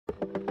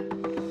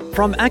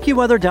From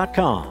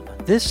AccuWeather.com,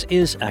 this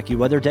is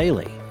AccuWeather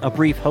Daily, a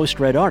brief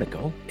host-read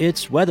article.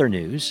 It's weather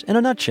news in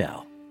a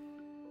nutshell.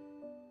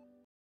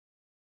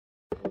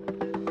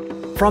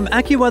 From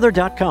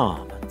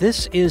AccuWeather.com,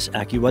 this is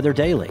AccuWeather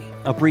Daily,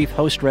 a brief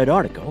host-read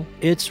article.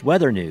 It's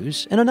weather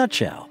news in a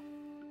nutshell.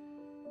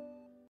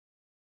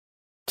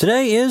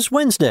 Today is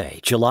Wednesday,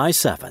 July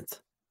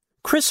 7th.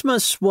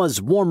 Christmas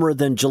was warmer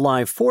than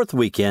July 4th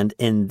weekend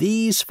in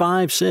these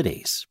 5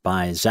 cities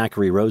by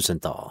Zachary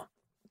Rosenthal.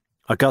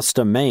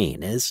 Augusta,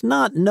 Maine is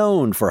not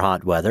known for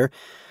hot weather,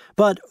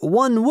 but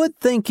one would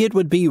think it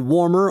would be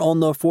warmer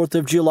on the 4th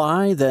of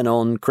July than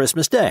on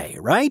Christmas Day,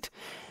 right?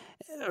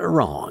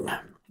 Wrong.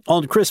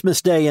 On Christmas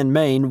Day in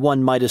Maine,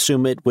 one might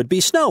assume it would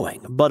be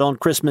snowing, but on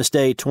Christmas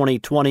Day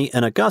 2020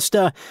 in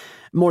Augusta,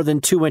 more than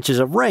 2 inches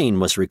of rain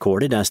was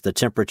recorded as the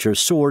temperature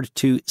soared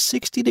to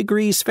 60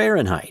 degrees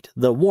Fahrenheit,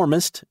 the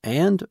warmest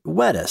and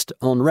wettest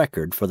on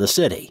record for the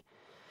city.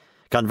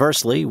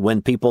 Conversely,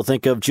 when people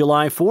think of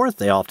July 4th,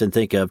 they often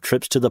think of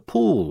trips to the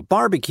pool,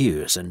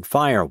 barbecues, and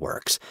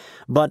fireworks.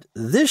 But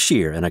this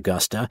year in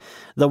Augusta,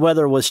 the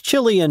weather was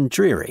chilly and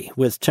dreary,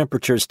 with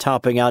temperatures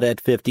topping out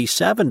at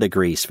 57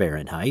 degrees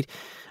Fahrenheit.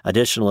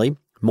 Additionally,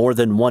 more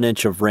than 1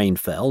 inch of rain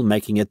fell,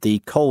 making it the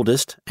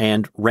coldest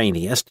and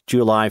rainiest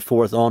July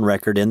 4th on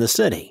record in the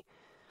city.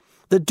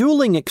 The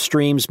dueling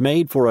extremes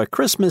made for a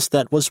Christmas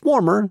that was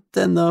warmer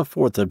than the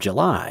 4th of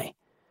July.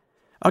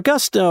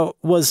 Augusta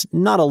was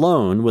not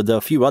alone, with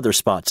a few other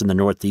spots in the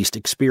Northeast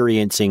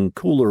experiencing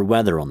cooler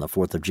weather on the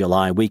 4th of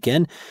July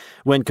weekend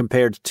when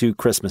compared to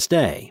Christmas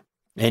Day.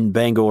 In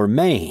Bangor,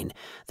 Maine,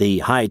 the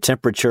high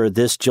temperature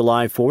this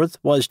July 4th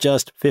was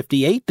just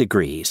 58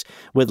 degrees,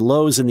 with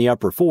lows in the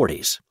upper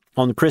 40s.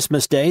 On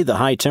Christmas Day, the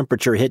high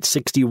temperature hit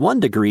 61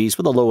 degrees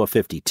with a low of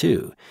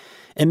 52.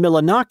 In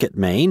Millinocket,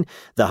 Maine,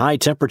 the high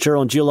temperature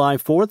on July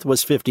 4th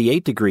was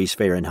 58 degrees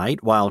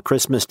Fahrenheit, while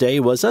Christmas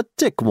Day was a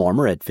tick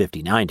warmer at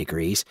 59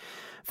 degrees.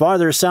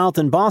 Farther south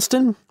in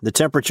Boston, the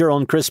temperature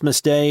on Christmas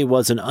Day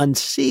was an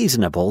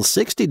unseasonable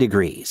 60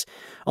 degrees.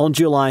 On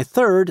July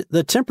 3rd,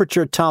 the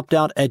temperature topped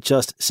out at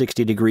just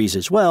 60 degrees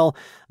as well,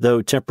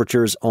 though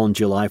temperatures on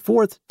July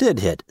 4th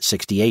did hit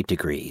 68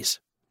 degrees.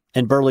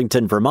 In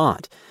Burlington,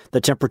 Vermont,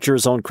 the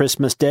temperatures on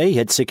Christmas Day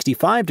hit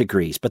 65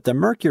 degrees, but the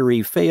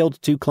mercury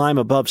failed to climb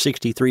above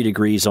 63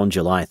 degrees on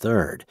July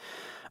 3rd.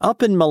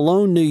 Up in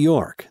Malone, New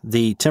York,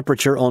 the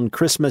temperature on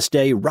Christmas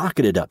Day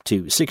rocketed up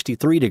to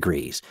 63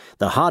 degrees,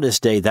 the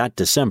hottest day that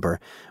December,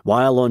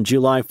 while on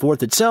July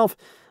 4th itself,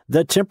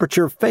 the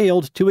temperature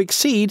failed to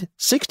exceed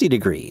 60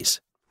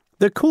 degrees.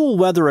 The cool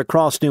weather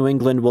across New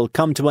England will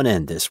come to an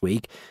end this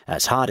week,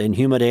 as hot and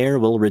humid air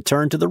will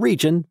return to the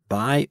region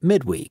by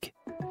midweek.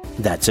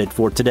 That's it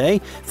for today.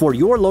 For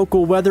your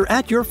local weather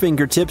at your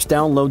fingertips,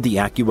 download the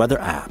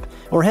AccuWeather app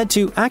or head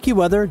to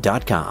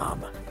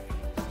AccuWeather.com.